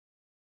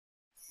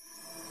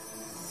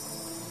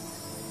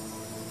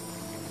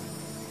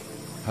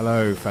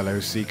Hello, fellow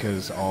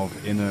seekers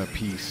of inner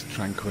peace,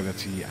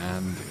 tranquility,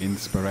 and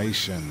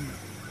inspiration.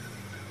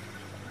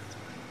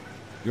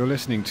 You're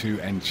listening to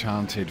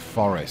Enchanted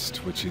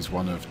Forest, which is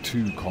one of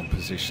two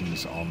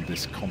compositions on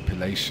this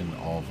compilation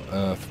of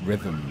earth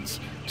rhythms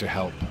to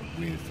help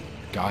with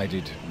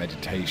guided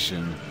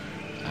meditation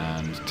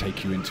and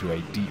take you into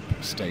a deep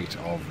state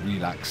of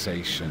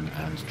relaxation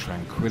and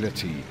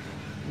tranquility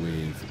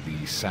with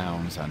the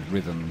sounds and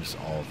rhythms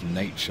of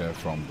nature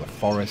from the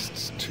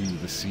forests to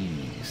the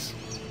seas.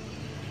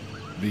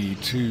 The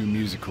two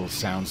musical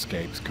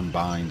soundscapes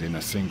combined in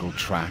a single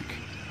track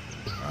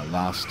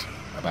last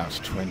about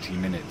 20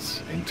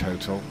 minutes in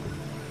total,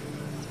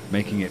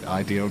 making it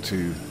ideal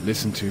to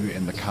listen to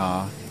in the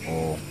car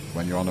or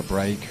when you're on a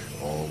break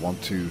or want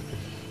to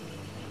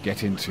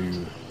get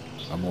into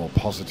a more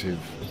positive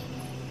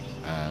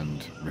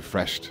and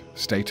refreshed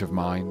state of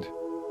mind.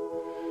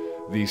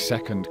 The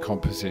second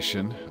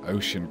composition,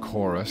 Ocean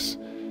Chorus,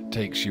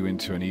 takes you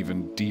into an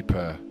even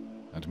deeper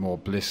and more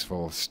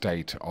blissful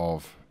state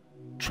of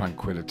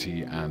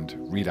tranquility and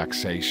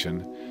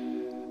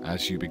relaxation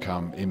as you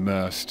become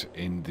immersed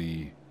in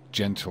the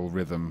gentle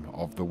rhythm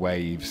of the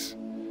waves,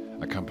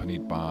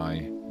 accompanied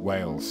by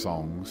whale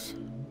songs.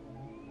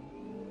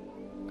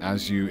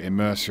 As you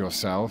immerse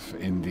yourself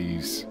in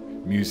these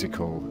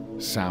musical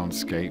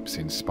soundscapes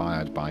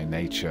inspired by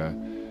nature,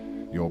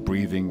 your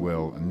breathing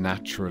will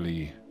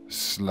naturally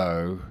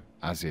slow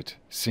as it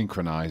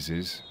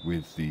synchronizes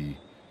with the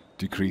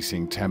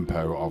decreasing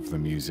tempo of the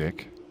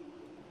music,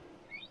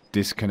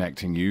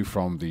 disconnecting you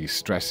from the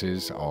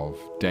stresses of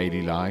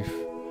daily life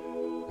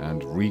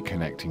and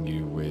reconnecting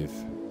you with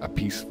a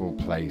peaceful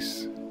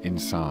place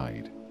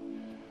inside.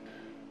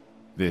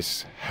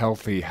 This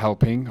healthy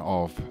helping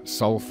of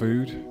soul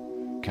food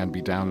can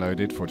be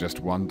downloaded for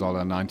just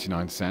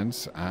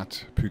 $1.99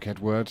 at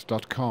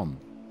PhuketWord.com.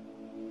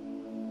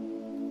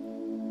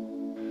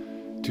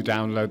 To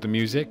download the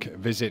music,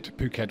 visit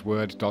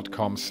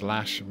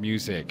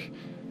PhuketWord.com/music.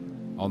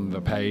 On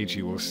the page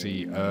you will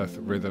see Earth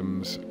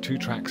Rhythms 2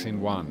 tracks in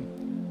 1.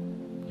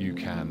 You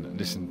can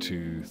listen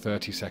to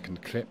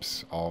 30-second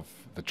clips of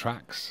the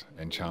tracks,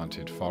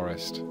 Enchanted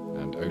Forest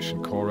and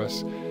Ocean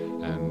Chorus,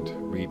 and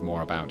read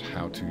more about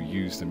how to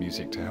use the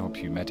music to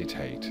help you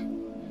meditate.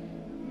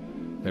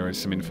 There is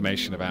some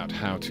information about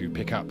how to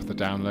pick up the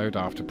download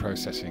after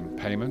processing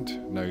payment,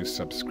 no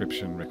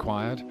subscription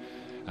required.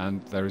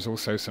 And there is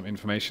also some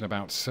information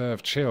about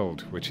Serve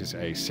Chilled, which is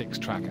a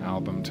 6-track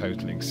album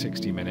totaling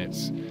 60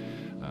 minutes,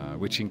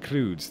 which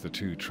includes the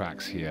 2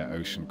 tracks here,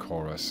 Ocean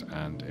Chorus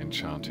and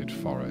Enchanted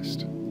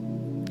Forest.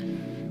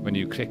 When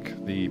you click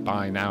the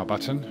Buy Now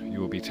button, you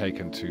will be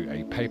taken to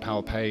a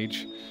PayPal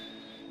page.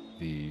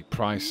 The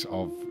price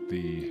of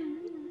the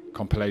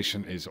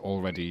compilation is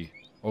already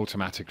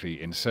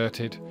automatically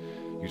inserted.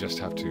 You just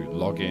have to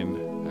log in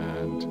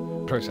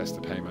and process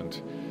the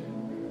payment.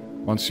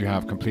 Once you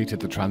have completed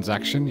the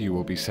transaction, you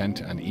will be sent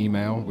an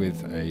email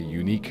with a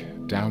unique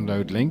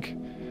download link,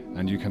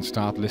 and you can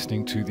start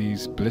listening to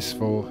these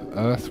blissful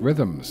earth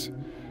rhythms.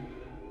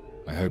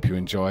 I hope you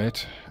enjoy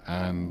it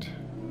and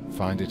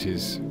find it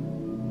is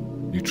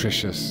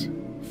nutritious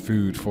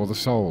food for the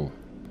soul.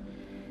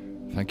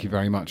 Thank you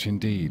very much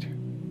indeed.